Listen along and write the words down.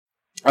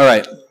All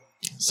right.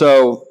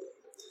 So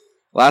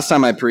last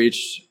time I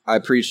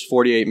preached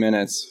 48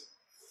 minutes.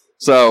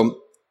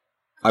 So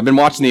I've been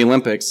watching the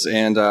Olympics,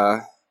 and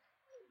I'm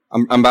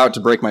about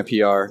to break my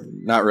PR.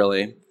 Not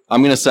really.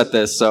 I'm going to set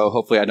this, so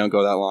hopefully I don't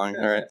go that long.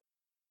 All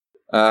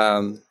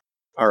right.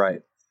 All right.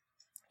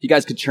 You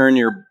guys could turn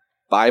your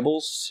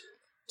Bibles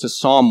to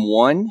Psalm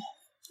 1.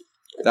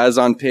 That is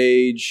on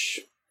page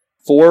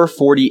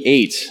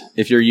 448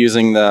 if you're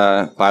using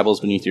the Bibles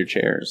beneath your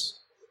chairs.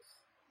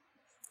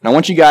 And I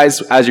want you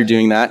guys, as you're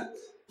doing that,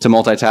 to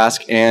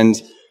multitask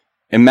and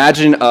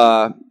imagine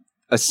a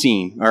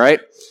scene, all right?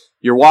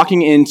 You're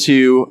walking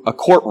into a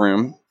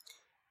courtroom,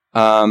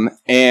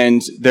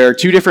 and there are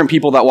two different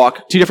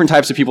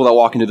types of people that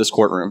walk into this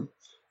courtroom.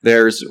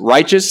 There's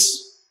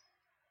righteous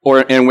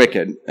and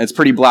wicked. It's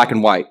pretty black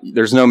and white.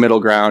 There's no middle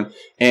ground.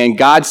 And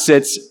God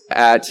sits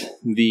at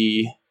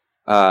the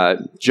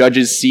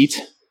judge's seat,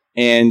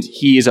 and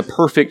he is a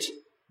perfect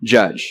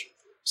judge.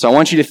 So I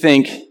want you to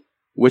think,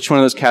 which one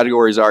of those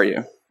categories are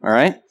you? All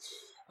right?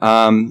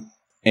 And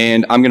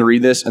I'm going to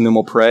read this, and then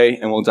we'll pray,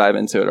 and we'll dive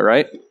into it, all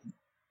right?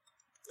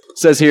 It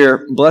says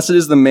here, "Blessed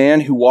is the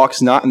man who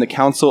walks not in the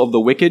counsel of the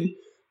wicked,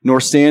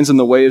 nor stands in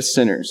the way of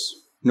sinners,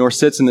 nor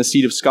sits in the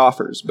seat of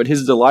scoffers, but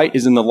his delight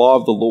is in the law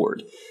of the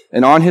Lord.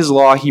 And on his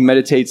law he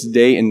meditates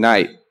day and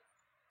night.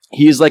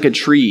 He is like a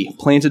tree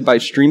planted by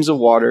streams of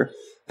water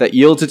that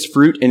yields its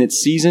fruit in its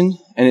season,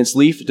 and its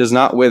leaf does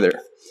not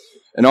wither.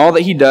 And all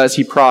that he does,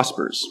 he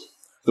prospers.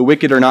 The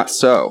wicked are not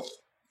so,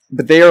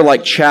 but they are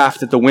like chaff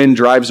that the wind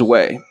drives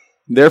away.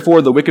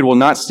 Therefore the wicked will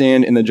not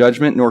stand in the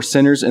judgment, nor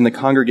sinners in the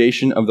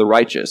congregation of the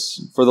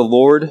righteous. For the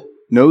Lord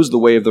knows the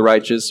way of the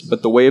righteous,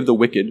 but the way of the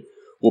wicked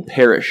will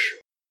perish."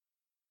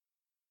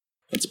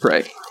 Let's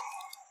pray.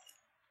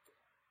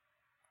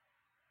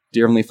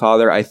 Dear Heavenly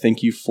Father, I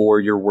thank you for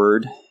your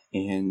word,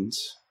 and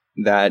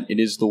that it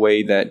is the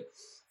way that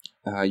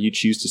you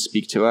choose to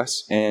speak to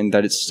us, and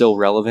that it's still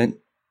relevant.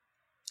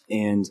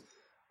 And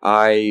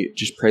I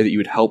just pray that you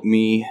would help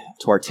me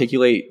to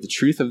articulate the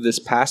truth of this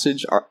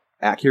passage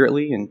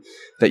accurately, and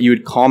that you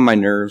would calm my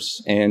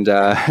nerves and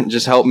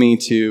just help me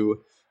to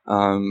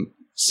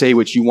say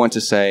what you want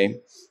to say,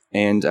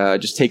 and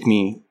just take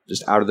me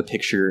just out of the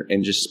picture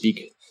and just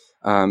speak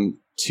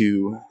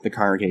to the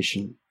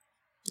congregation.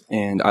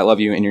 And I love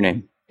you in your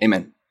name.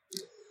 Amen.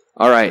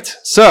 All right.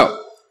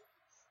 So,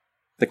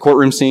 the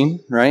courtroom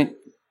scene, right?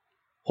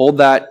 Hold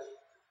that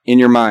in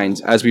your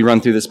mind as we run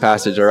through this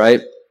passage, all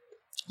right?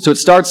 So it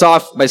starts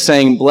off by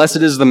saying, "Blessed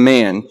is the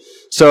man."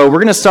 So we're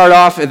going to start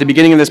off at the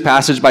beginning of this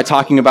passage by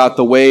talking about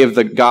the way of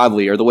the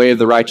godly, or the way of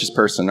the righteous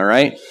person, all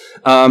right?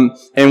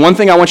 And one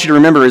thing I want you to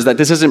remember is that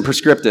this isn't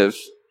prescriptive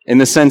in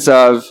the sense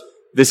of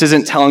this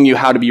isn't telling you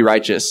how to be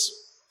righteous.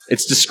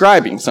 It's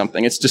describing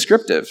something. It's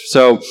descriptive.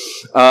 So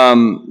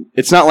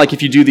it's not like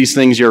if you do these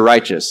things, you're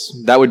righteous.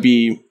 That would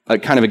be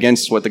kind of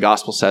against what the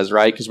gospel says,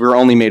 right? Because we're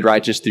only made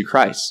righteous through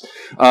Christ.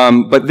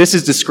 But this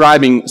is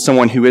describing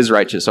someone who is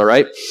righteous, all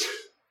right?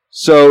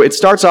 So it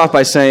starts off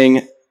by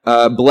saying,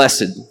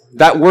 blessed.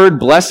 That word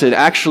blessed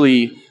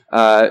actually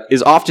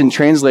is often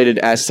translated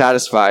as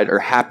satisfied or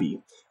happy.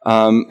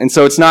 And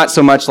so it's not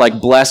so much like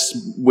blessed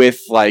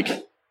with like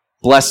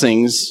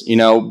blessings,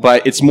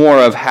 but it's more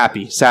of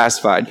happy,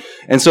 satisfied.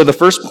 And so the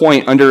first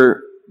point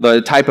under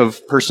the type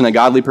of person a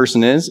godly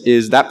person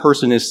is that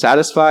person is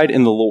satisfied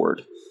in the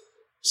Lord.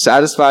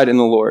 Satisfied in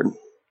the Lord.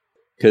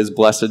 Because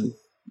blessed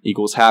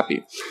equals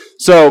happy.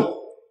 So,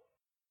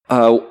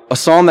 a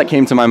psalm that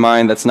came to my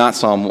mind that's not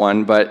Psalm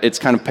 1, but it's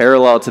kind of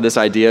parallel to this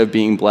idea of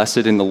being blessed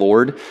in the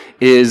Lord,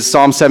 is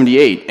Psalm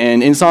 78.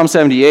 And in Psalm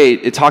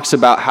 78, it talks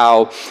about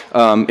how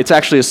it's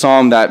actually a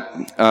psalm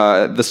that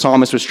the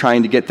psalmist was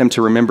trying to get them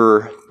to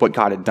remember what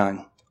God had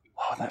done.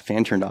 Oh, that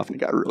fan turned off and it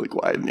got really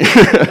quiet in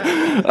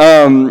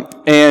here.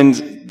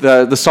 And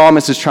the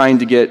psalmist is trying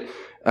to get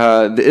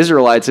the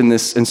Israelites in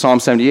Psalm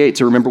 78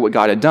 to remember what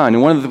God had done.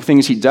 And one of the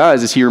things he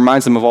does is he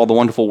reminds them of all the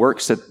wonderful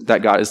works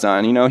that God has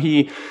done.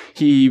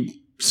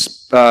 He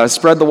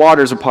spread the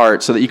waters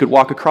apart so that you could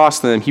walk across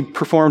them. He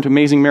performed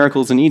amazing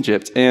miracles in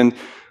Egypt. And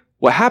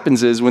what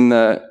happens is when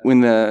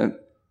the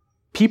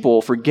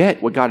people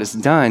forget what God has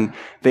done,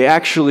 they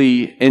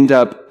actually end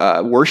up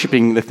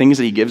worshiping the things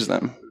that he gives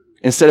them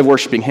instead of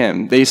worshiping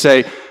him. They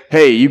say,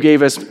 "Hey, you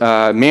gave us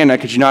manna.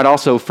 Could you not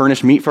also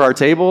furnish meat for our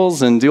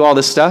tables and do all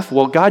this stuff?"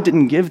 Well, God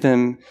didn't give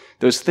them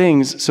those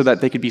things so that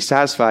they could be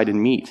satisfied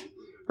in meat,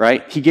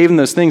 right? He gave them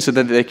those things so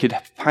that they could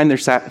find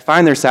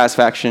their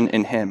satisfaction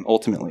in him,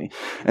 ultimately.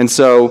 And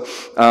so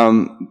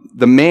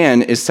the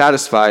man is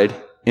satisfied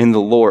in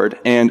the Lord.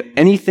 And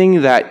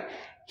anything that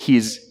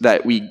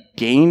we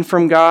gain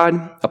from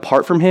God,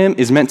 apart from him,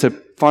 is meant to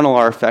funnel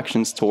our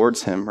affections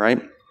towards him,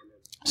 right?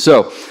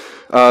 So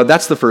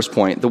that's the first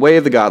point. The way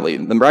of the godly.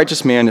 The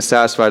righteous man is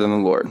satisfied in the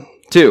Lord.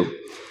 2,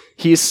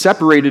 he is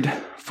separated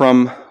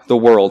from the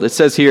world. It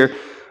says here,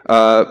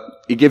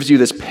 it gives you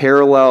this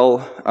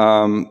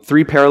parallel,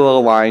 3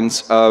 parallel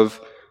lines of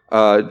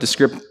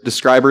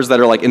describers that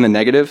are like in the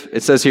negative.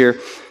 It says here,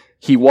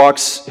 who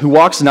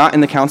walks not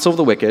in the counsel of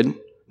the wicked,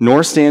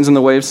 nor stands in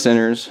the way of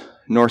sinners,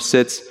 nor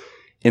sits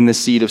in the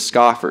seed of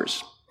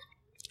scoffers.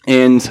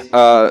 And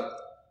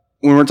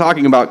when we're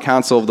talking about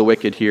counsel of the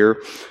wicked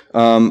here,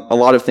 a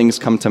lot of things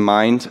come to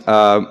mind.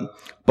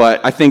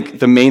 But I think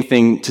the main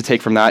thing to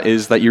take from that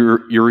is that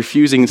you're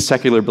refusing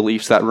secular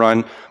beliefs that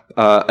run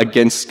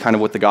against kind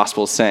of what the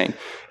gospel is saying.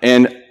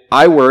 And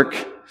I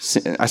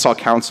saw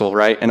counsel,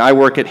 right? And I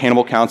work at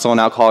Hannibal Counsel on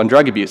alcohol and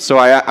drug abuse. So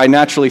I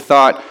naturally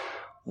thought,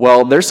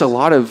 well, there's a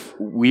lot of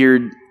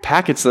weird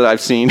packets that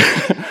I've seen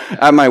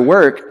at my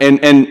work, and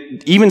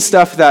even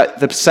stuff that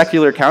the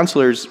secular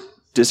counselors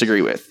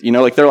disagree with.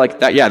 Like they're like,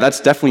 that, yeah,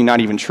 that's definitely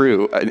not even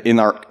true in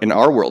our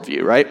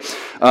worldview, right?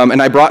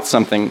 And I brought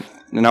something,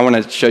 and I want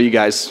to show you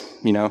guys,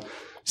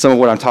 some of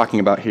what I'm talking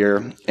about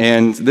here.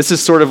 And this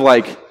is sort of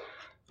like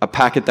a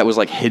packet that was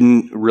like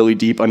hidden really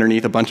deep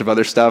underneath a bunch of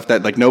other stuff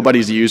that like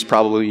nobody's used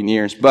probably in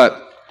years.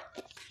 But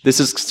this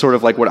is sort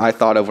of like what I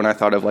thought of when I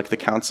thought of like the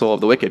counsel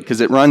of the wicked,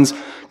 because it runs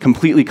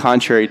completely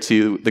contrary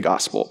to the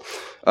gospel.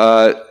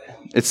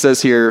 It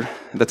says here,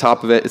 at the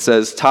top of it, it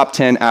says, top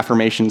 10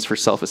 affirmations for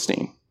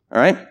self-esteem. All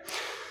right?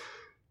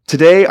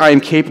 Today, I am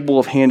capable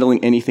of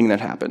handling anything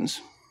that happens.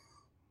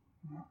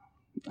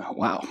 Oh,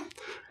 wow.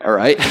 All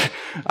right.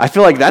 I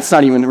feel like that's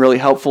not even really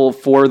helpful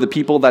for the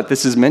people that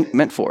this is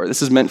meant for.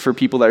 This is meant for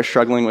people that are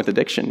struggling with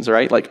addictions,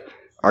 right? Like,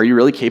 are you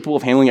really capable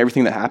of handling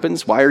everything that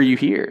happens? Why are you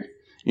here?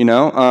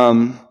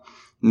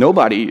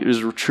 Nobody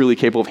is truly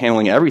capable of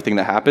handling everything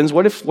that happens.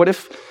 What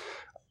if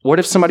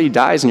somebody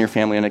dies in your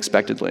family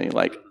unexpectedly?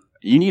 Like,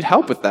 you need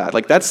help with that.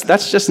 Like,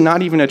 that's just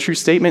not even a true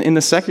statement in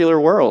the secular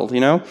world,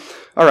 All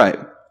right.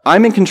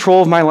 I'm in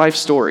control of my life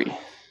story.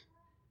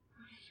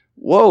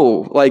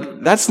 Whoa,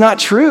 like, that's not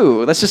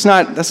true. That's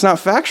not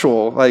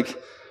factual. Like,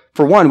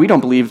 for one, we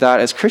don't believe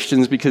that as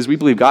Christians because we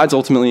believe God's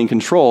ultimately in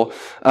control.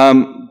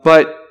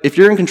 But if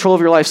you're in control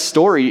of your life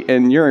story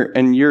and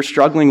you're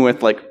struggling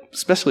with, like,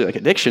 especially like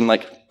addiction,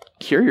 like,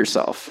 cure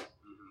yourself,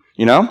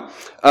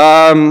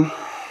 Some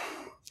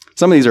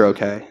of these are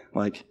okay.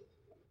 Like,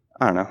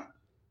 I don't know.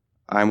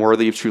 I'm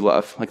worthy of true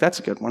love. Like, that's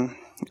a good one.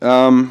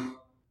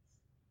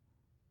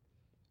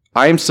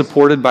 I am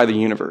supported by the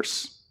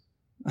universe.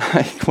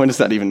 What does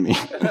that even mean?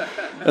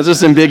 That's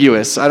just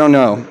ambiguous. I don't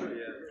know.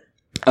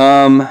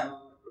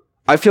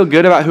 I feel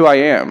good about who I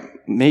am.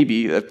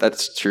 Maybe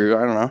that's true.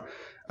 I don't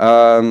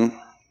know.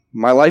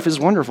 My life is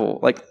wonderful.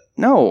 Like,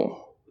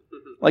 no.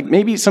 Like,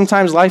 maybe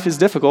sometimes life is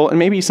difficult, and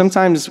maybe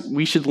sometimes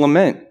we should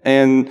lament.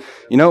 And,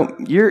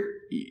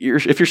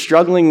 if you're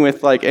struggling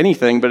with, like,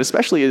 anything, but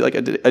especially, like,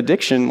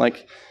 addiction,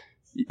 like,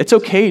 it's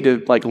okay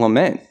to, like,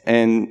 lament.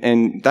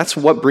 And that's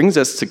what brings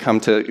us to come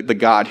to the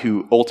God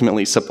who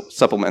ultimately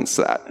supplements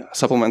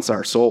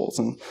our souls.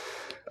 And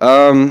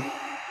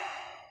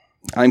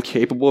I'm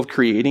capable of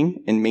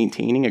creating and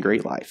maintaining a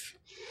great life.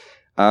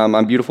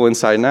 I'm beautiful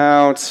inside and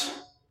out.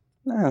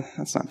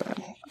 That's not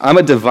bad. I'm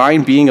a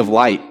divine being of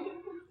light.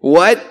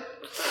 What?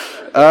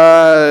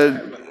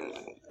 And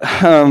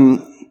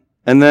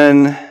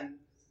then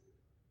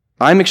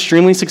I'm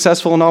extremely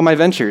successful in all my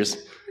ventures.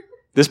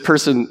 This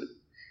person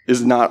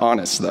is not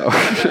honest, though.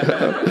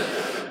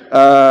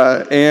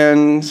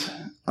 And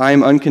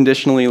I'm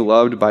unconditionally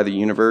loved by the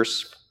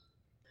universe.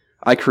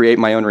 I create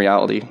my own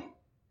reality.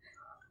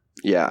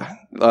 Yeah.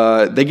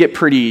 They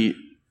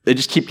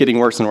just keep getting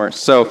worse and worse.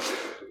 So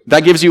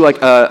that gives you like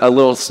a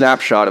little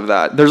snapshot of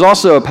that. There's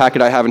also a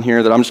packet I have in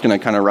here that I'm just going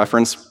to kind of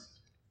reference.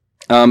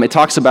 It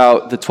talks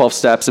about the 12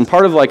 steps, and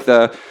part of like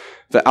the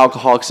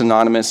Alcoholics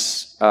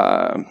Anonymous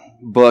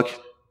book,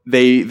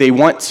 they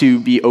want to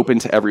be open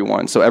to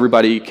everyone, so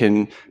everybody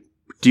can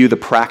do the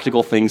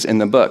practical things in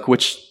the book,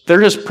 which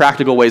they're just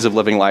practical ways of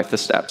living life, the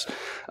steps.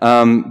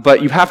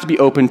 But you have to be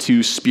open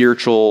to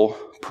spiritual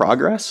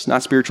progress,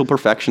 not spiritual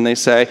perfection, they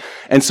say.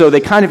 And so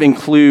they kind of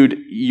include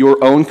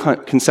your own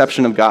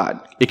conception of God.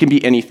 It can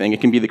be anything.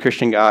 It can be the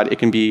Christian God. It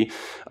can be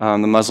the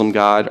Muslim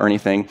God or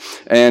anything.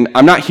 And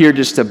I'm not here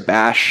just to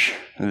bash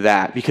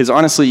that, because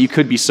honestly, you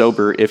could be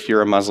sober if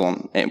you're a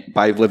Muslim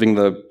by living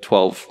the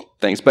 12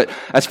 things. But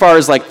as far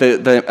as like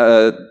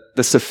the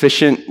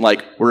sufficient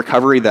like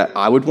recovery that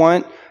I would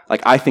want,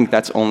 like I think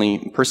that's only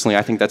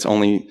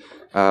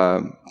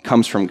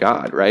comes from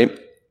God, right?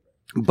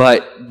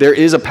 But there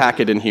is a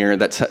packet in here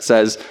that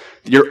says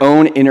your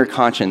own inner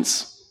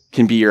conscience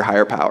can be your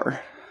higher power.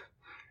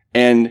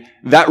 And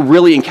that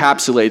really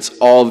encapsulates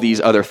all of these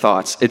other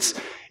thoughts.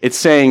 It's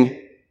saying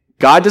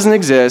God doesn't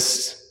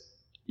exist,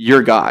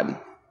 you're God.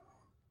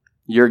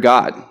 You're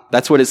God.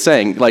 That's what it's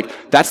saying.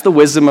 Like, that's the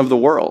wisdom of the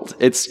world.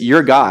 It's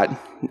you're God.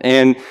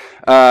 And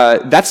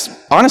that's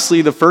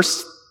honestly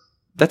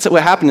that's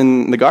what happened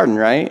in the garden,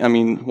 right? I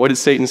mean, what did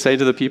Satan say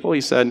to the people?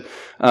 He said,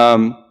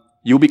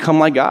 you'll become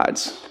like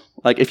gods.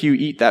 Like, if you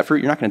eat that fruit,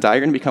 you're not going to die.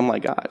 You're going to become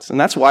like gods. And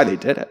that's why they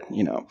did it,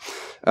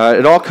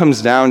 It all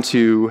comes down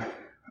to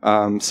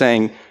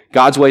saying,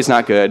 God's way is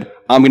not good.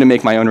 I'm going to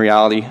make my own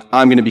reality.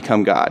 I'm going to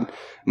become God.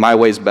 My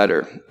way's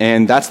better.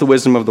 And that's the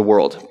wisdom of the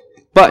world.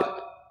 But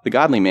the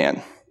godly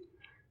man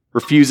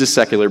refuses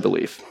secular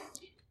belief.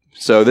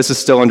 So this is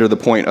still under the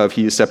point of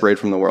he is separated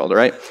from the world, all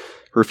right?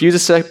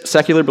 refuses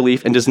secular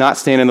belief, and does not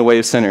stand in the way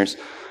of sinners.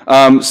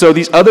 So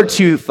these other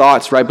two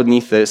thoughts right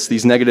beneath this,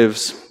 these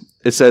negatives,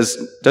 it says,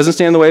 doesn't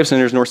stand in the way of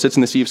sinners, nor sits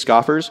in the seat of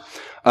scoffers.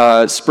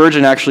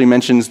 Spurgeon actually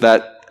mentions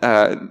that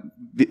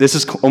this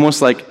is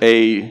almost like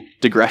a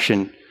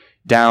digression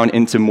down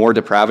into more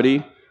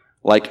depravity.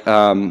 Like,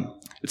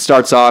 it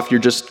starts off, you're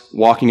just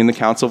walking in the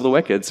counsel of the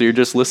wicked. So you're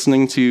just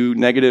listening to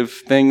negative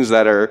things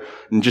that are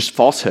just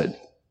falsehood.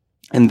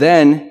 And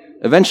then,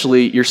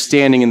 eventually, you're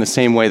standing in the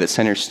same way that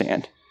sinners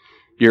stand.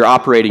 You're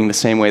operating the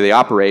same way they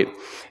operate.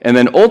 And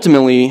then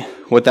ultimately,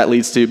 what that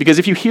leads to, because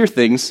if you hear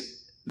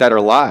things that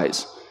are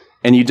lies,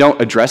 and you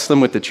don't address them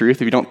with the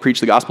truth, if you don't preach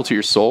the gospel to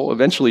your soul,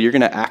 eventually you're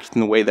going to act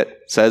in the way that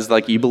says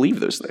like you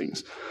believe those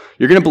things.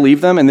 You're going to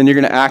believe them, and then you're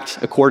going to act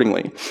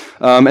accordingly.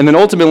 And then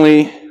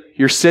ultimately,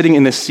 you're sitting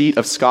in the seat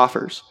of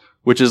scoffers,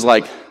 which is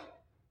like,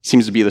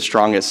 seems to be the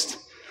strongest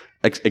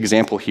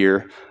example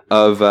here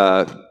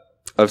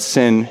of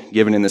sin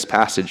given in this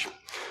passage.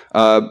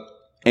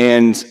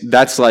 And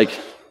that's like,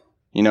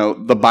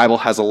 the Bible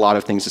has a lot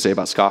of things to say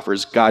about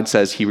scoffers. God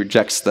says he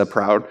rejects the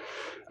proud.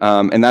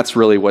 And that's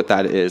really what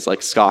that is,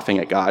 like scoffing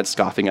at God,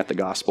 scoffing at the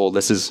gospel.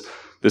 This is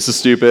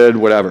stupid,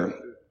 whatever.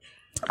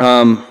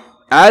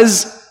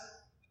 As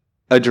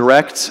a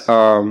direct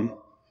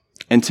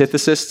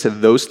antithesis to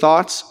those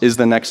thoughts is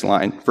the next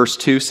line. Verse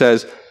 2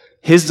 says,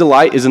 his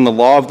delight is in the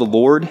law of the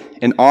Lord,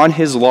 and on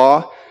his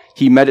law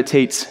he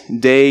meditates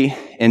day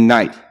and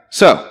night.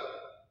 So,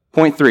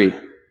 point 3.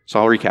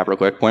 So I'll recap real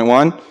quick. Point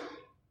 1,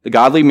 the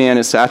godly man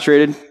is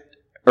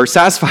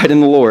satisfied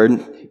in the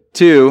Lord.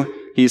 2,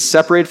 he's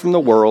separated from the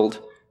world.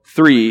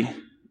 3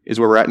 is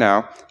where we're at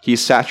now.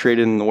 He's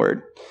saturated in the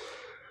word.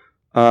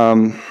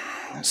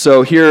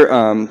 So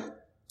here,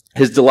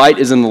 his delight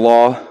is in the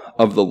law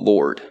of the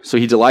Lord. So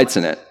he delights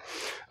in it.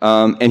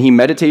 And he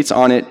meditates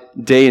on it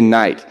day and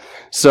night.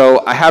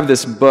 So I have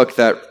this book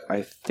that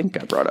I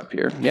think I brought up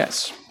here.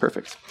 Yes,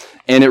 perfect.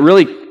 And it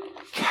really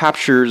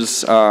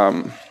captures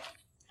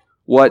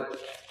what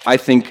I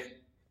think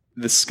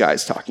this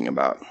guy's talking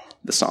about,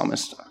 the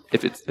psalmist.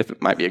 If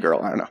it might be a girl,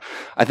 I don't know.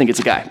 I think it's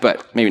a guy,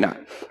 but maybe not.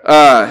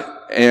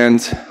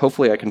 And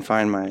hopefully I can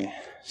find my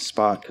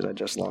spot because I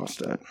just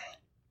lost it.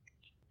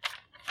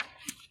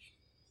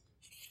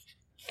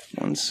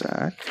 One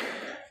sec.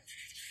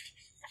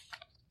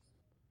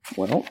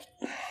 Well,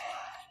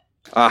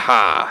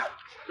 aha.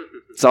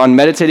 It's on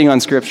meditating on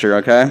Scripture,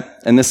 okay?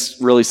 And this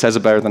really says it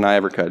better than I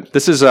ever could.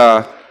 This is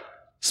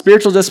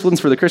Spiritual Disciplines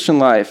for the Christian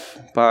Life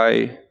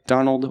by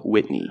Donald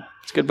Whitney.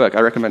 It's a good book. I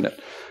recommend it.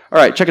 All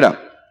right, check it out.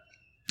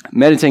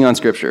 Meditating on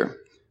Scripture.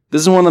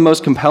 This is one of the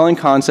most compelling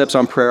concepts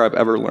on prayer I've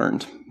ever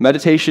learned.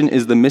 Meditation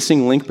is the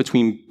missing link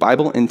between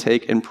Bible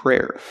intake and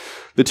prayer.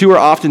 The two are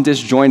often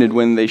disjointed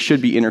when they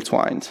should be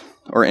intertwined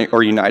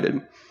or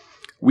united.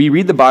 We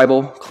read the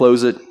Bible,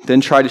 close it, then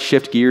try to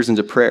shift gears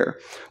into prayer.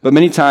 But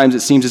many times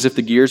it seems as if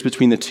the gears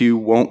between the two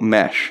won't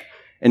mesh.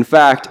 In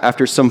fact,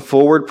 after some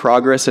forward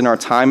progress in our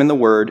time in the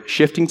Word,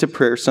 shifting to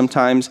prayer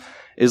sometimes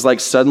is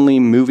like suddenly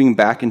moving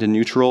back into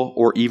neutral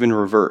or even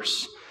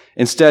reverse.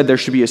 Instead, there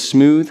should be a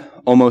smooth,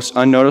 almost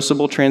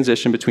unnoticeable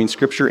transition between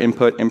Scripture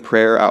input and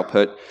prayer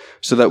output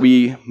so that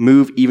we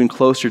move even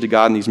closer to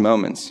God in these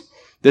moments.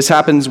 This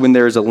happens when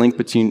there's a link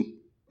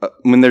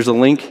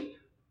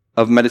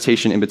of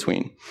meditation in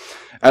between.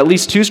 At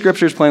least 2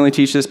 scriptures plainly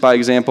teach this by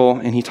example,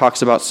 and he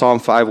talks about Psalm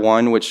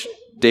 5:1, which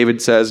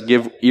David says,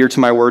 give ear to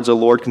my words, O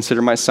Lord,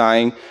 consider my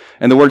sighing.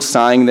 And the word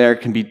sighing there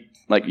can be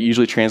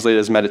usually translated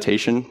as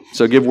meditation.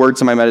 So give word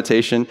to my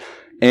meditation.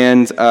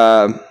 And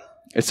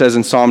it says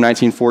in Psalm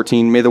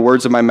 19:14, may the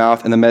words of my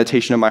mouth and the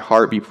meditation of my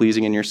heart be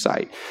pleasing in your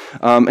sight.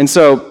 And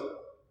so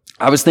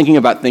I was thinking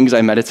about things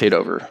I meditate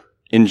over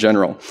in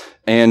general.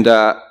 And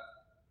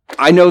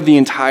I know the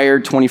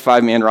entire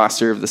 25-man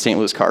roster of the St.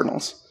 Louis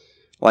Cardinals.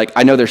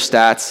 I know their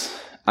stats.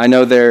 I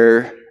know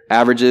their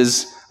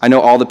averages. I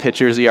know all the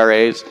pitchers'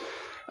 ERAs.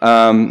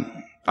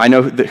 I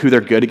know who they're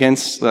good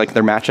against, their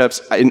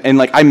matchups.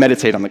 And I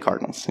meditate on the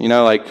Cardinals,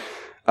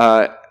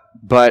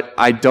 but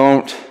I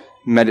don't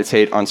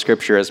meditate on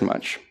Scripture as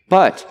much.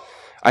 But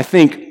I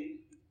think,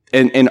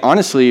 and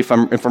honestly, if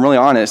I'm really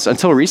honest,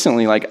 until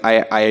recently,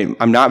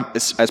 I'm not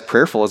as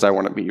prayerful as I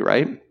want to be,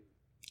 right?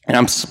 And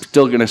I'm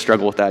still going to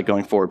struggle with that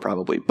going forward,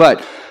 probably.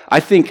 But I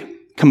think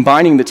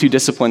combining the two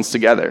disciplines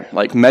together,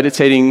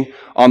 meditating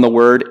on the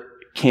Word,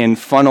 can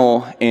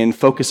funnel and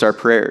focus our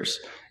prayers.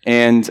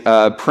 And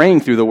praying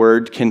through the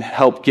Word can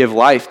help give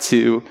life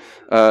to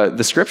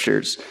the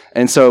Scriptures.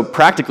 And so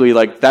practically,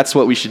 that's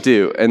what we should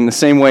do. And the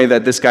same way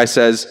that this guy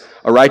says,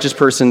 a righteous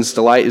person's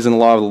delight is in the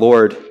law of the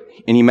Lord,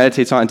 and he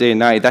meditates on it day and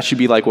night, that should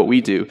be like what we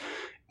do.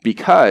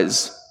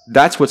 Because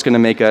that's what's going to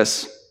make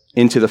us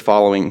into the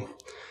following.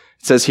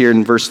 It says here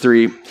in verse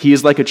 3, he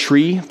is like a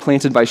tree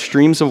planted by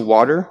streams of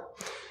water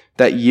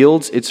that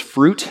yields its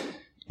fruit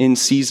in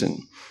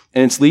season,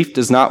 and its leaf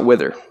does not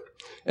wither.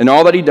 And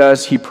all that he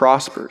does, he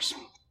prospers.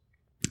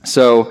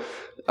 So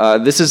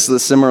this is the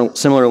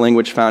similar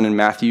language found in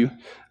Matthew,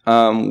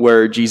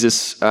 where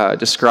Jesus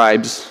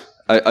describes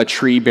a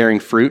tree bearing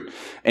fruit.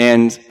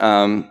 And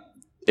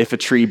if a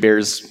tree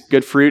bears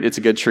good fruit, it's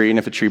a good tree, and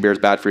if a tree bears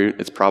bad fruit,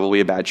 it's probably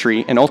a bad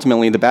tree. And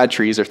ultimately, the bad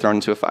trees are thrown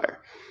into a fire.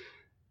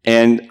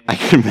 And I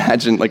can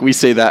imagine, like, we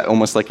say that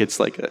almost like it's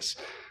like this,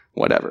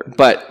 whatever.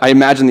 But I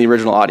imagine the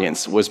original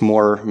audience was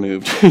more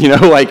moved,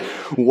 like,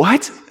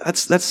 what?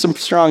 That's some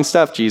strong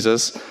stuff,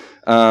 Jesus.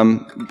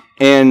 But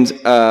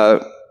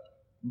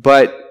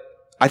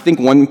I think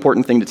one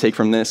important thing to take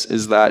from this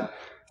is that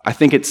I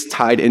think it's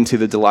tied into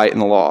the delight in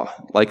the law.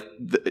 Like,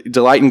 the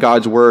delight in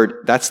God's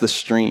word, that's the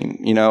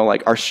stream,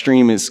 like our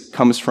stream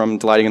comes from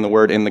delighting in the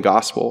word in the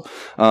gospel.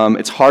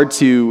 It's hard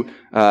to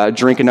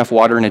drink enough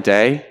water in a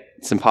day.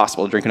 It's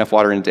impossible to drink enough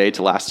water in a day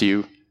to last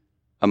you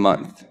a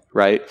month,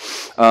 right?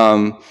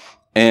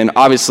 And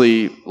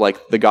obviously,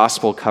 like, the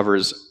gospel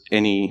covers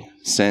any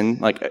sin,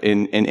 like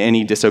in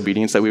any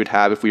disobedience that we would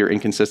have if we were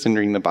inconsistent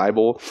reading the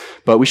Bible.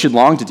 But we should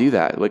long to do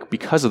that. Like,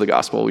 because of the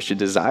gospel, we should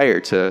desire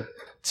to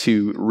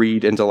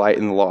read and delight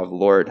in the law of the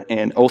Lord.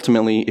 And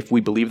ultimately, if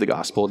we believe the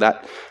gospel,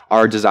 that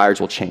our desires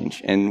will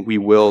change, and we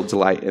will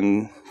delight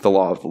in the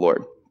law of the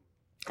Lord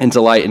and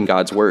delight in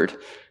God's word.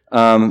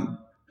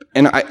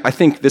 And I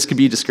think this could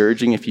be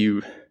discouraging if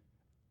you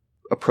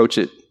approach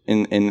it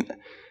in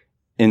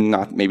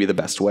not maybe the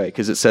best way,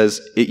 because it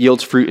says it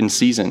yields fruit in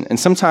season. And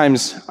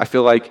sometimes I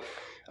feel like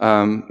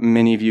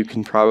many of you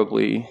can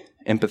probably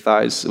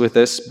empathize with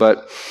this,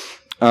 but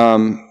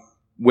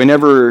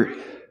whenever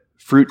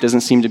fruit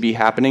doesn't seem to be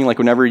happening, like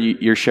whenever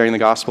you're sharing the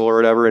gospel or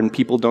whatever, and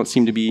people don't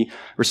seem to be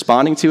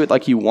responding to it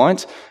like you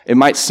want, it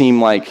might seem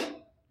like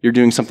you're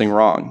doing something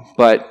wrong,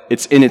 but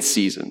it's in its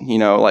season,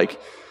 like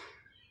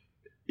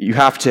you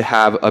have to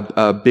have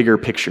a bigger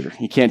picture.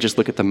 You can't just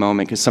look at the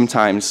moment, because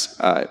sometimes,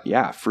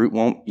 fruit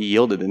won't be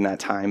yielded in that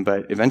time,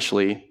 but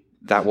eventually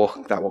that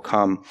will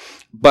come.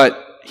 But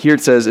here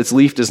it says, its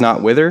leaf does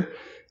not wither,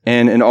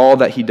 and in all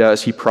that he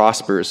does, he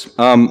prospers.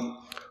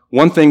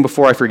 One thing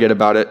before I forget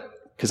about it,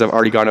 because I've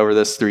already gone over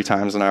this 3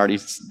 times and I already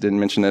didn't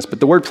mention this, but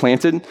the word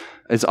planted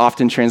is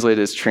often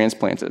translated as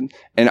transplanted.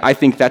 And I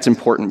think that's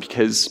important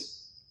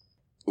because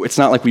it's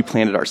not like we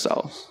planted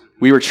ourselves.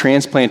 We were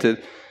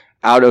transplanted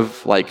out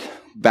of like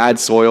bad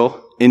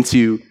soil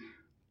into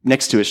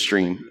next to a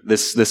stream,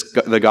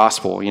 the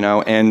gospel,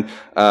 and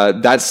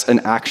that's an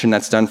action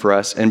that's done for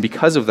us. And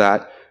because of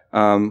that,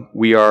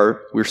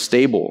 we're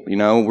stable,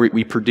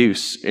 we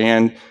produce,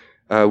 and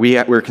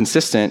we're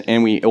consistent,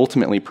 and we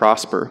ultimately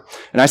prosper.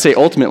 And I say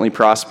ultimately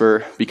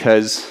prosper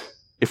because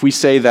if we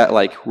say that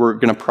like we're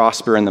going to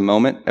prosper in the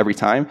moment every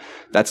time,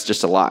 that's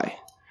just a lie.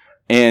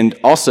 And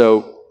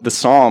also, the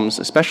Psalms,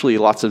 especially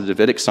lots of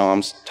Davidic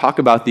Psalms, talk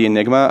about the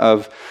enigma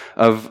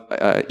of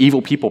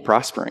evil people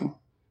prospering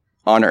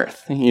on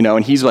earth,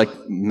 and he's like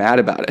mad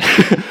about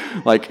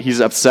it. Like,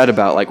 he's upset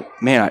about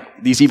like, man,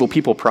 these evil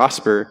people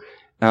prosper,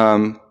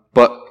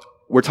 but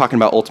we're talking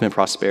about ultimate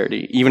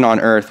prosperity. Even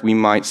on earth, we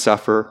might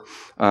suffer.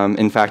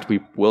 In fact, we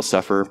will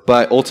suffer,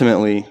 but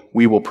ultimately,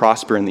 we will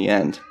prosper in the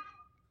end.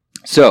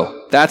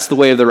 So, that's the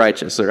way of the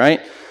righteous, all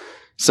right?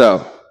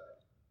 So,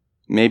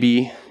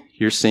 maybe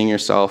you're seeing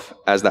yourself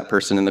as that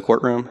person in the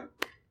courtroom.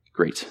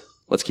 Great.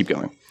 Let's keep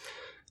going.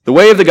 The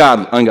way of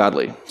the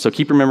ungodly. So,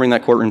 keep remembering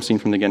that courtroom scene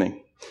from the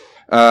beginning.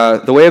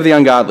 The way of the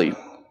ungodly.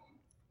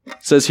 It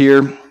says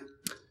here,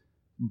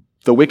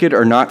 the wicked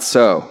are not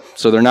so.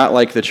 So, they're not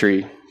like the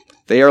tree.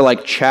 They are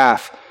like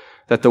chaff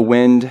that the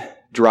wind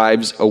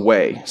drives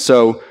away.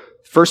 So,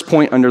 first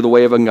point under the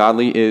way of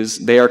ungodly is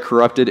they are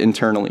corrupted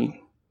internally.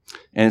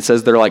 And it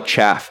says they're like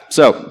chaff.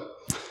 So,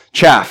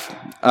 chaff.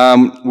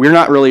 We're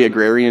not really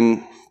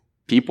agrarian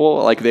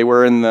people like they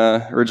were in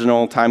the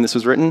original time this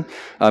was written.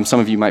 Some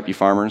of you might be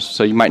farmers,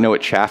 so you might know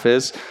what chaff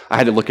is. I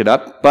had to look it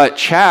up. But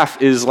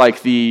chaff is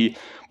like the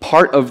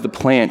part of the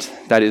plant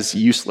that is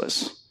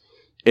useless.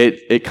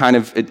 It's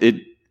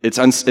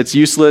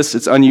useless,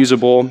 it's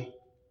unusable,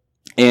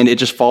 and it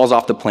just falls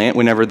off the plant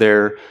whenever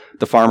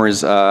the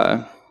farmer's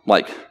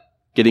like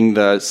getting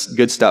the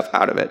good stuff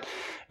out of it.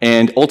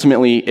 And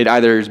ultimately, it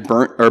either is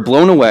burnt or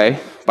blown away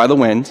by the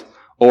wind,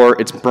 or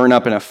it's burned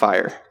up in a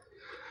fire.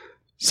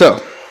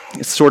 So,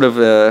 it's sort of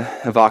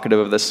evocative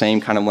of the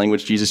same kind of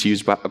language Jesus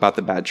used about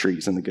the bad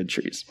trees and the good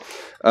trees.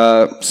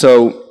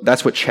 So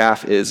that's what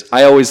chaff is.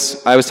 I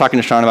was talking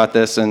to Sean about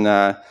this,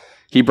 and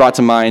he brought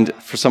to mind,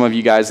 for some of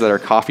you guys that are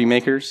coffee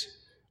makers,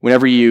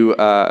 whenever you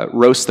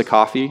roast the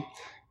coffee,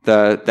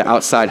 the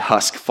outside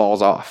husk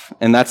falls off.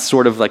 And that's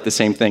sort of like the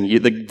same thing.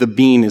 The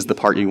bean is the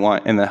part you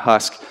want, and the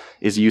husk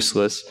is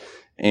useless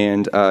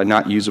and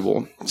not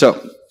usable.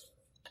 So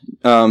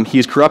he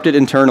is corrupted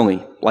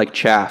internally like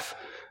chaff.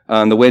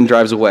 The wind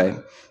drives away.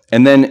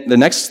 And then the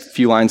next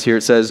few lines here,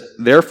 it says,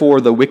 therefore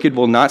the wicked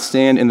will not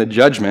stand in the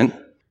judgment,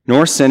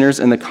 nor sinners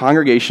in the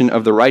congregation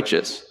of the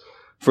righteous.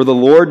 For the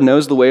Lord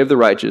knows the way of the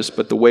righteous,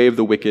 but the way of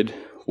the wicked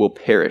will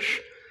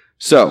perish.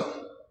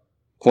 So,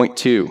 point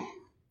 2.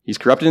 He's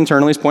corrupted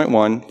internally is point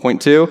 1.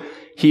 Point 2,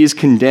 he is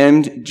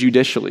condemned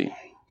judicially. It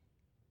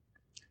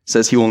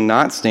says he will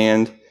not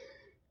stand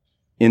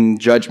in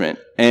judgment.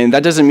 And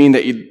that doesn't mean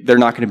that they're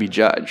not going to be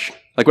judged.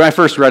 Like when I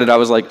first read it, I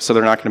was like, so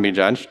they're not going to be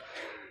judged?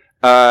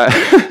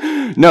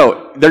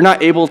 No, they're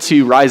not able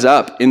to rise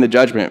up in the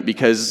judgment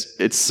because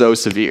it's so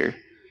severe.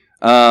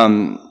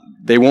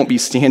 They won't be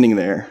standing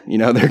there.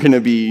 They're going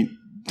to be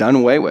done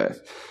away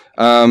with.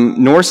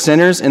 Nor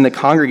sinners in the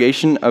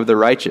congregation of the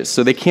righteous.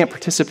 So they can't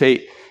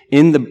participate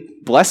in the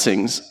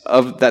blessings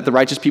that the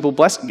righteous people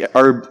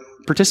are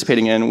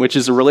participating in, which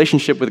is a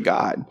relationship with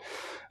God.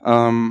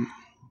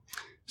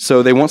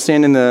 So they won't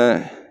stand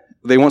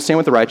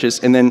with the righteous.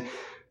 And then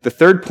the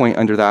third point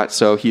under that,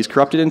 so he's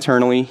corrupted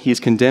internally, he is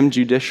condemned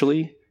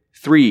judicially.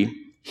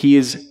 3, he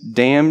is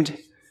damned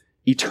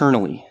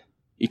eternally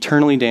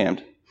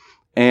damned.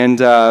 And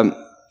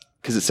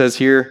because it says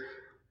here,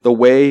 the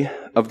way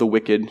of the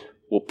wicked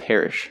will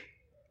perish.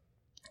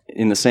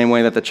 In the same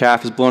way that the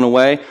chaff is blown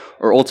away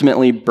or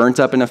ultimately burnt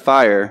up in a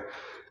fire,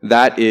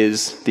 that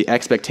is the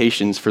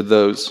expectations for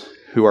those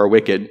who are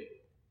wicked.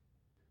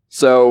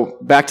 So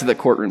back to the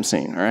courtroom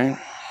scene, all right?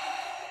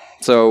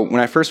 So when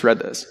I first read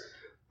this,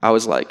 I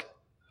was like,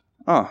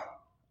 oh,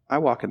 I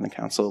walk in the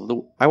counsel of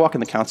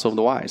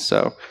the wise,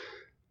 so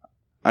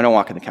I don't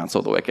walk in the counsel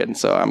of the wicked,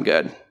 so I'm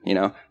good,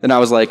 Then I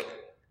was like,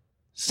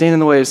 stand in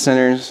the way of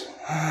sinners,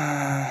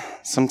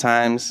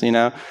 sometimes,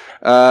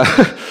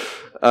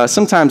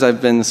 sometimes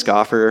I've been the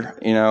scoffer,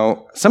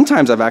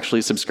 sometimes I've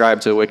actually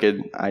subscribed to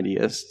wicked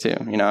ideas too,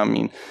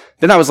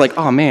 Then I was like,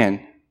 oh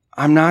man,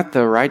 I'm not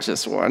the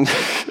righteous one.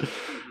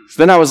 So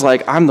then I was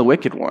like, I'm the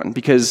wicked one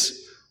because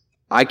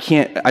I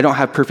don't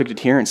have perfect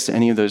adherence to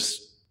any of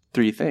those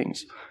 3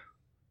 things.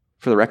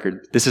 For the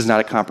record, this is not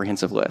a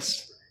comprehensive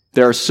list.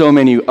 There are so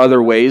many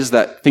other ways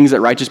things that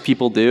righteous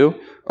people do,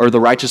 or the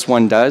righteous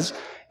one does,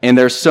 and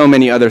there's so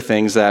many other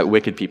things that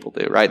wicked people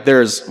do, right?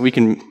 We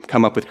can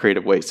come up with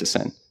creative ways to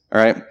sin,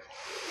 all right?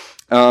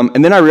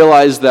 And then I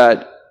realized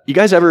that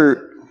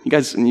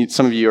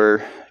some of you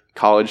are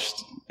college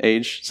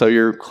age, so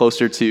you're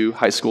closer to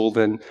high school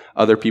than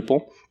other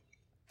people.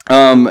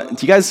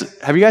 Have you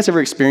guys ever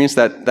experienced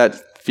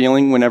that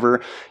feeling whenever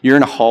you're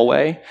in a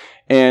hallway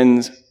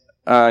and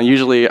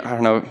usually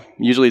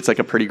it's like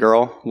a pretty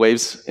girl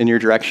waves in your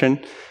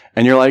direction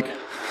and you're like,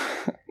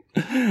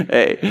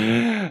 hey,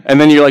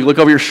 and then you like look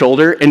over your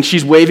shoulder and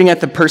she's waving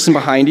at the person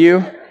behind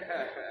you.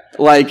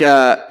 Like,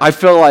 I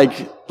feel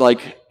like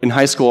in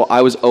high school,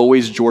 I was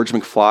always George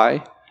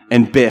McFly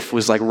and Biff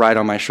was like right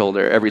on my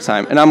shoulder every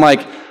time. And I'm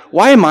like,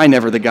 why am I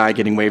never the guy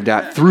getting waved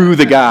at through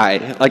the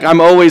guy? Like,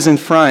 I'm always in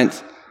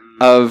front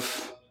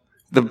of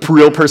the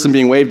real person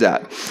being waved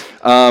at.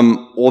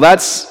 Well,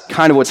 that's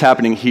kind of what's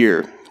happening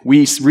here.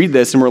 We read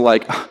this and we're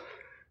like,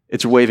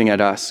 it's waving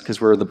at us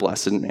because we're the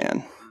blessed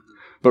man.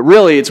 But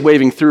really, it's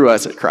waving through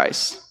us at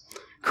Christ.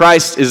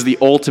 Christ is the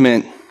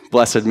ultimate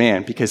blessed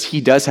man because he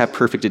does have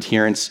perfect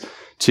adherence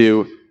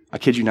to, I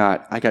kid you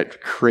not, I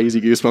got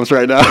crazy goosebumps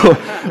right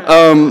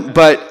now.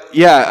 But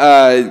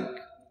yeah,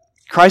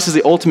 Christ is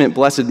the ultimate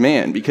blessed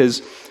man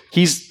because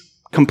he's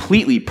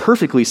completely,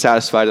 perfectly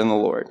satisfied in the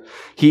Lord.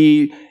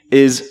 He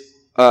is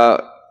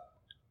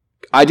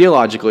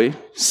ideologically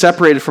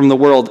separated from the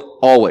world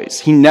always.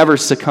 He never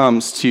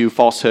succumbs to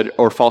falsehood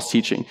or false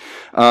teaching.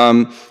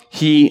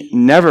 He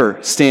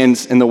never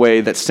stands in the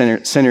way that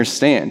sinners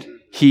stand.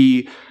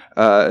 He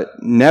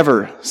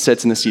never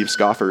sits in the seat of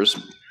scoffers.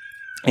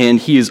 And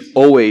he is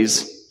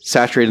always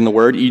saturated in the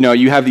Word.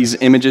 You have these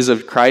images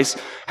of Christ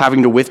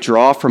having to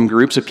withdraw from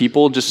groups of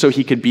people just so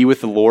he could be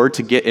with the Lord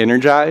to get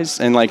energized.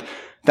 And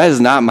that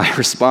is not my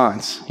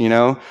response,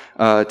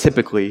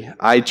 Typically,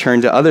 I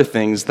turn to other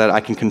things that I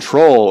can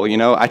control,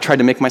 I try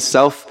to make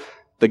myself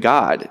the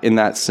God in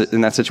that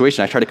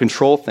situation. I try to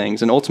control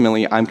things, and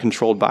ultimately, I'm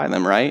controlled by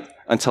them, right?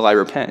 Until I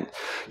repent.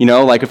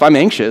 If I'm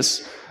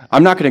anxious,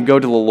 I'm not going to go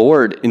to the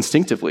Lord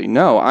instinctively.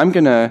 No, I'm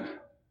going to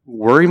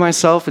worry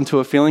myself into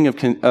a feeling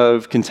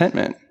of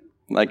contentment.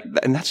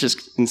 And that's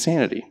just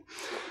insanity.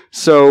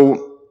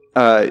 So,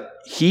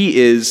 he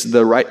is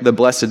the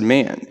blessed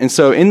man. And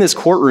so in this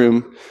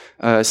courtroom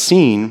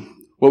scene,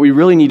 what we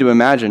really need to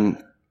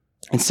imagine,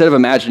 instead of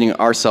imagining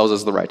ourselves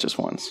as the righteous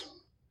ones,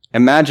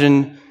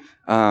 imagine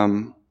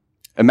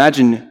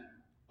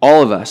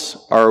all of us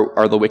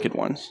are the wicked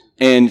ones.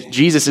 And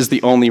Jesus is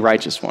the only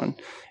righteous one.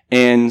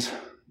 And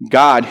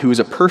God, who is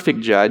a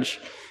perfect judge,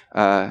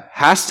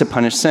 has to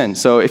punish sin.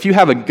 So if you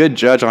have a good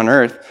judge on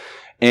earth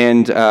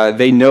and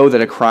they know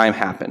that a crime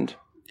happened,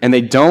 and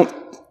they don't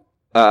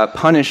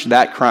punish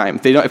that crime,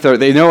 if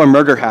they know a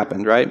murder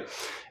happened, right?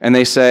 And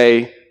they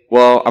say,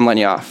 well, I'm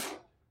letting you off.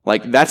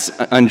 That's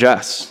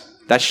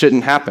unjust. That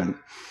shouldn't happen.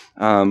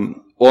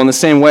 Well, in the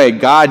same way,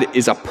 God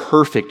is a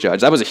perfect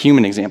judge. That was a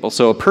human example.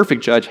 So a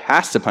perfect judge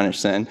has to punish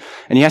sin,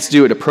 and he has to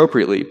do it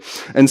appropriately.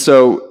 And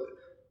so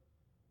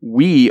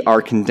we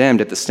are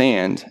condemned at the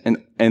stand,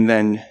 and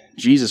then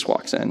Jesus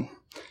walks in.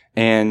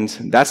 And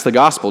that's the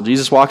gospel.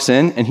 Jesus walks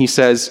in, and he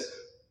says,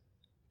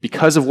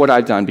 because of what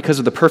I've done, because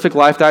of the perfect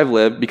life that I've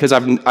lived, because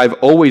I've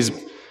always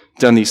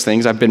done these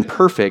things, I've been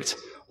perfect,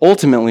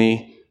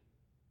 ultimately,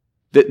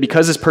 that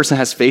because this person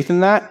has faith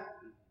in that,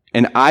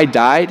 and I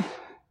died,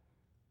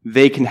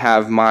 they can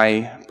have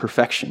my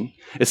perfection.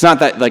 It's not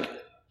that,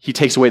 he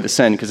takes away the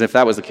sin, because if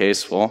that was the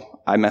case,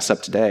 well, I mess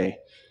up today.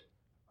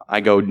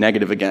 I go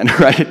negative again,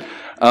 right?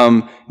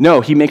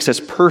 No, he makes us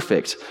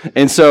perfect.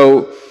 And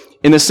so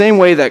in the same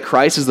way that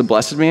Christ is the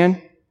blessed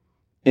man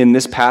in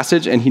this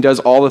passage, and he does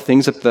all the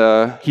things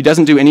he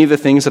doesn't do any of the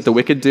things that the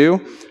wicked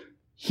do,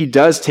 he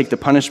does take the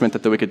punishment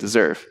that the wicked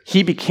deserve.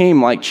 He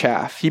became like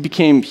chaff. He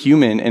became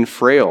human and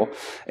frail.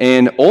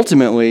 And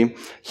ultimately,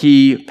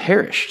 he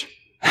perished,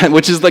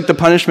 which is like the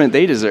punishment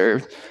they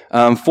deserved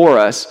for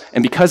us.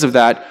 And because of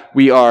that,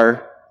 we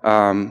are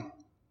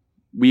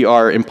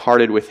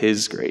imparted with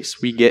his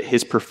grace. We get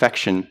his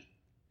perfection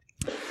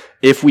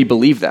if we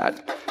believe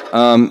that.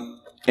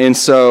 And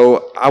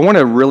so I want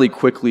to really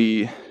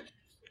quickly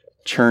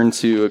turn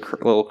to a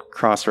little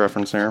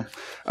cross-reference here.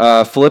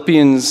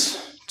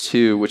 Philippians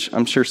 2, which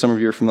I'm sure some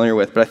of you are familiar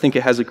with, but I think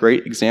it has a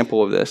great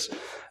example of this.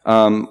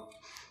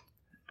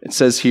 It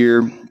says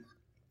here,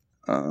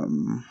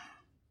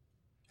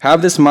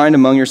 have this mind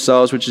among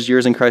yourselves, which is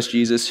yours in Christ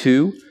Jesus,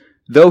 who,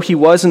 though he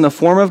was in the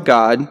form of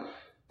God,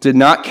 did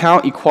not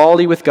count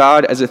equality with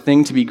God as a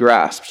thing to be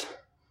grasped,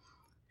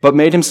 but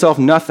made himself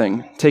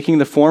nothing, taking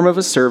the form of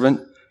a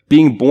servant,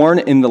 being born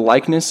in the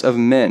likeness of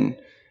men,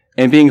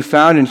 and being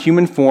found in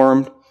human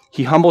form,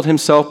 he humbled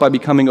himself by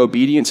becoming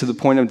obedient to the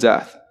point of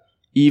death,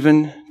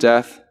 even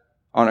death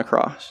on a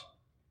cross.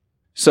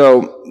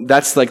 So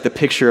that's like the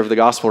picture of the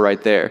gospel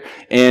right there.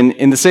 And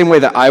in the same way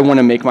that I want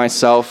to make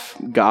myself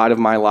God of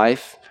my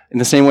life, in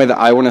the same way that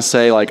I want to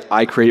say, like,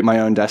 I create my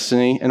own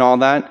destiny and all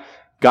that,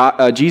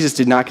 Jesus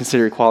did not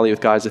consider equality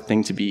with God as a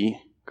thing to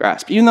be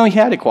grasped, even though he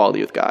had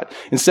equality with God.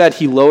 Instead,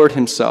 he lowered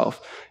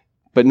himself,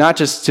 but not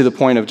just to the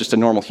point of just a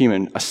normal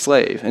human, a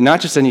slave. And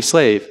not just any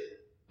slave,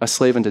 a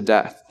slave unto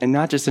death. And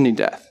not just any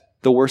death,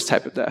 the worst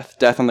type of death,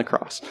 death on the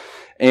cross.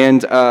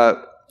 And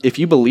if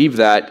you believe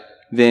that,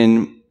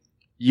 then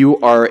you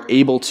are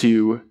able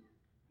to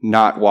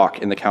not walk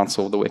in the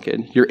counsel of the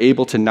wicked. You're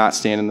able to not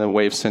stand in the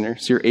way of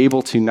sinners. You're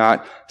able to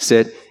not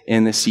sit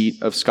in the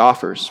seat of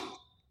scoffers.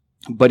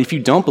 But if you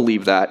don't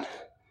believe that,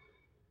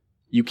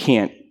 you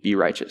can't be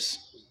righteous.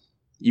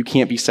 You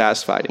can't be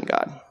satisfied in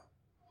God.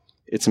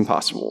 It's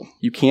impossible.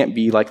 You can't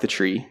be like the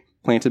tree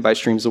planted by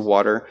streams of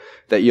water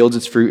that yields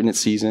its fruit in its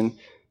season.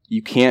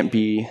 You can't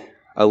be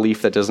a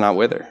leaf that does not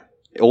wither.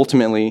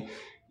 Ultimately,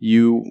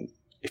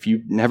 if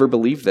you never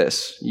believe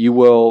this, you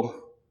will,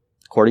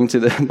 according to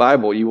the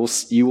Bible, you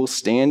will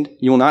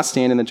not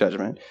stand in the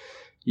judgment.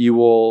 You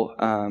will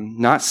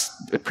not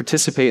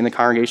participate in the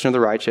congregation of the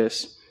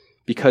righteous,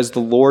 because the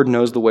Lord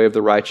knows the way of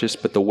the righteous,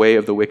 but the way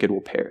of the wicked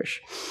will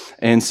perish.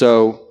 And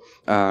so,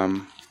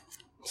 let's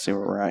see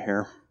where we're at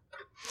here.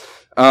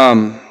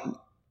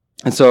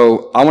 And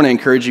so I want to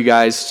encourage you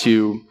guys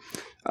to,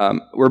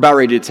 we're about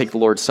ready to take the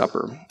Lord's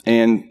Supper.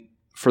 And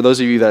for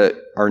those of you that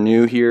are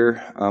new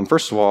here,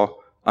 first of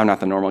all, I'm not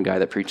the normal guy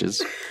that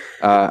preaches.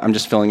 I'm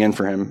just filling in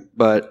for him.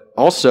 But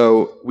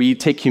also, we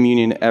take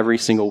communion every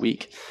single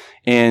week.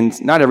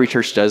 And not every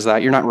church does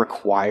that. You're not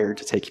required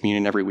to take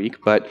communion every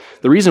week. But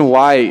the reason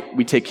why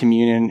we take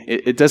communion,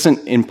 it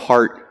doesn't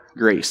impart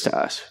grace to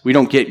us. We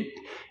don't get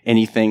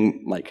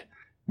anything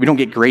we don't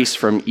get grace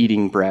from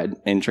eating bread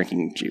and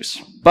drinking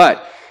juice.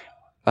 But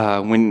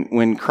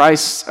when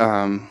Christ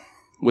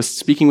was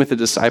speaking with the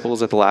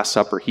disciples at the Last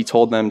Supper, he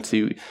told them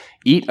to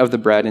eat of the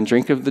bread and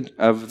drink of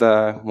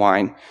the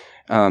wine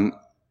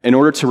in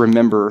order to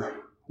remember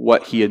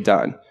what he had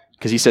done.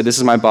 Because he said, this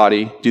is my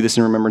body, do this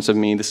in remembrance of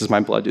me. This is my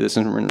blood, do this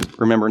in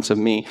remembrance of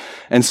me.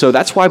 And so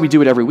that's why we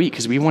do it every week,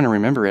 because we want to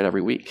remember it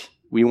every week.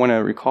 We want to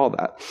recall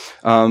that.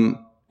 And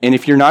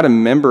if you're not a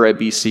member at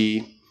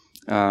BC,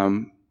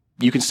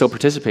 you can still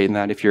participate in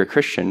that if you're a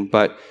Christian.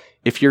 But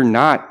if you're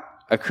not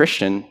a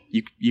Christian,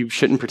 you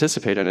shouldn't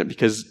participate in it,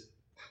 because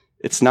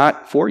it's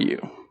not for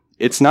you.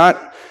 It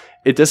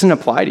doesn't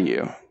apply to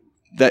you.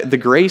 The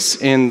grace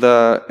and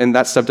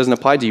that stuff doesn't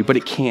apply to you, but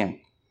it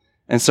can.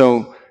 And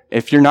so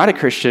if you're not a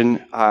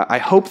Christian, I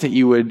hope that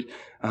you would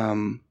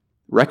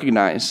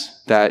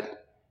recognize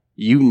that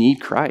you need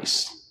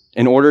Christ.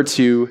 In order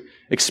to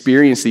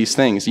experience these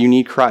things, you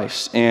need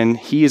Christ. And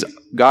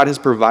God has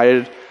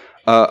provided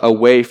a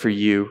way for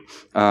you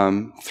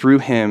through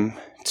him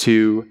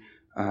to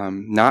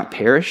not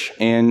perish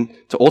and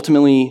to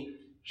ultimately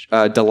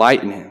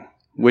delight in him.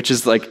 Which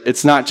is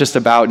it's not just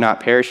about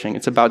not perishing.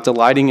 It's about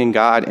delighting in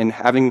God and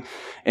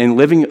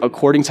living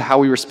according to how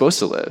we were supposed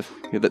to live,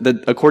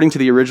 according to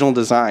the original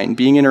design,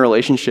 being in a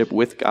relationship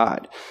with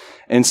God.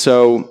 And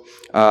so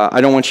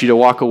I don't want you to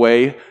walk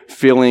away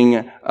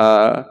feeling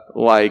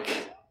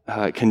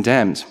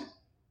condemned.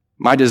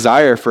 My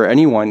desire for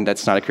anyone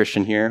that's not a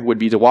Christian here would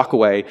be to walk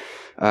away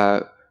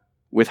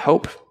with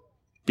hope,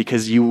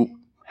 because you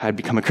had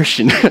become a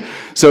Christian.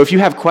 So if you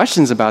have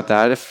questions about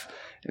that, if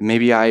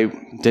maybe I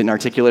didn't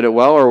articulate it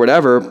well or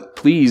whatever,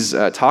 please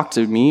talk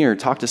to me or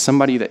talk to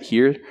somebody that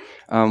here.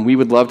 We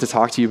would love to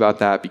talk to you about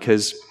that,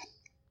 because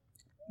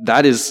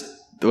that is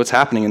what's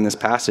happening in this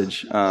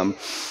passage.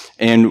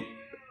 And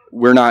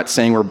we're not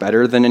saying we're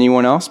better than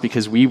anyone else,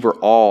 because we were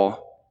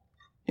all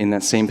in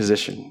that same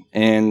position.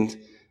 And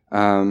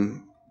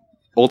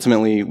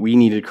ultimately, we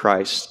needed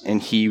Christ,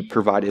 and he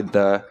provided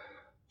the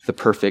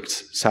perfect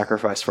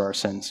sacrifice for our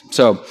sins.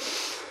 So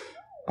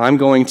I'm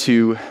going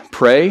to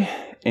pray,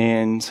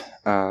 and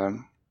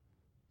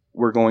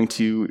we're going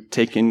to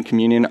take in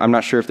communion. I'm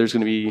not sure if there's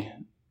going to be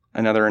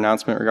another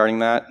announcement regarding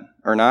that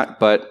or not,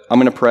 but I'm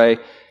going to pray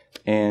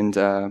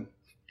and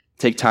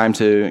take time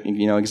to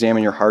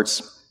examine your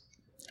hearts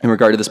in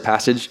regard to this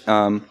passage.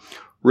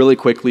 Really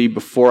quickly,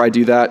 before I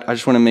do that, I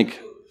just want to make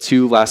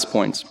two last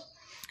points.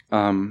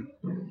 For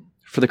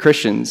the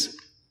Christians,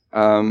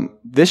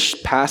 this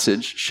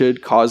passage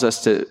should cause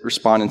us to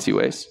respond in two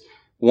ways.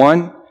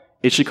 One,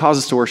 it should cause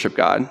us to worship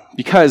God,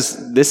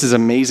 because this is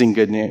amazing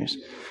good news.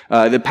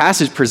 The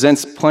passage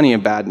presents plenty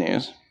of bad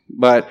news,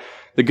 but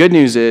the good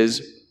news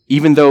is,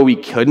 even though we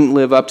couldn't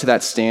live up to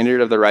that standard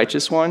of the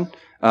righteous one,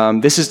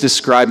 this is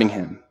describing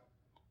him,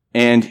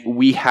 and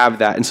we have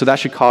that, and so that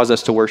should cause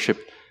us to worship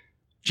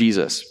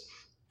Jesus.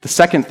 The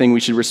second thing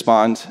we should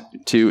respond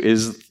to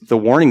is the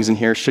warnings in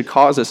here should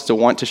cause us to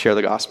want to share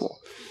the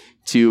gospel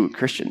to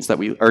Christians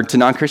to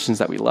non-Christians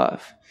that we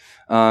love,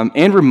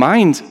 and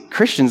remind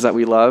Christians that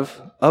we love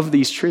of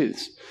these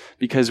truths,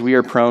 because we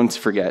are prone to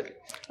forget.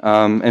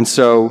 And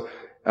so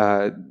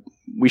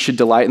we should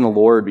delight in the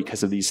Lord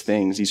because of these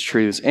things, these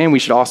truths, and we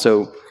should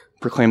also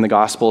proclaim the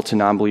gospel to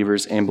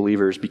non-believers and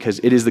believers, because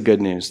it is the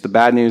good news. The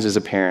bad news is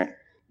apparent.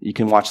 You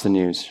can watch the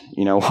news,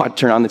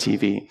 turn on the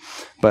TV,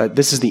 but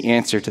this is the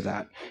answer to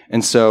that.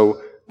 And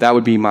so that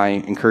would be my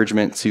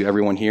encouragement to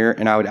everyone here,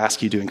 and I would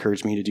ask you to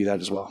encourage me to do that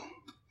as well.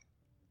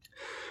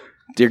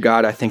 Dear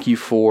God, I thank you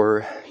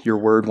for your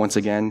word once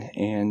again,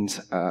 and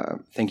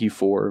thank you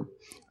for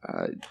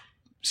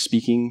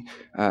speaking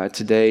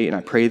today. And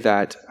I pray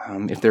that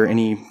if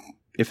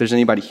there's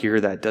anybody here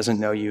that doesn't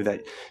know you,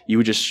 that you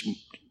would just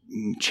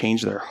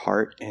change their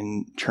heart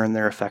and turn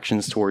their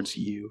affections towards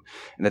you,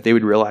 and that they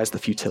would realize the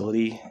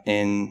futility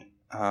in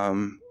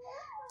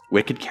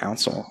wicked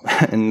counsel,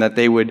 and that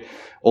they would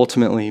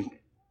ultimately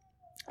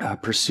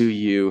pursue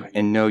you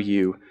and know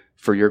you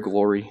for your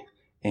glory.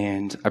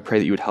 And I pray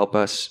that you would help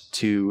us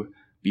to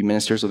be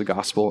ministers of the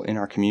gospel in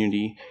our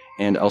community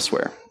and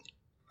elsewhere.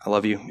 I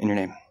love you. In your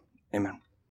name, amen.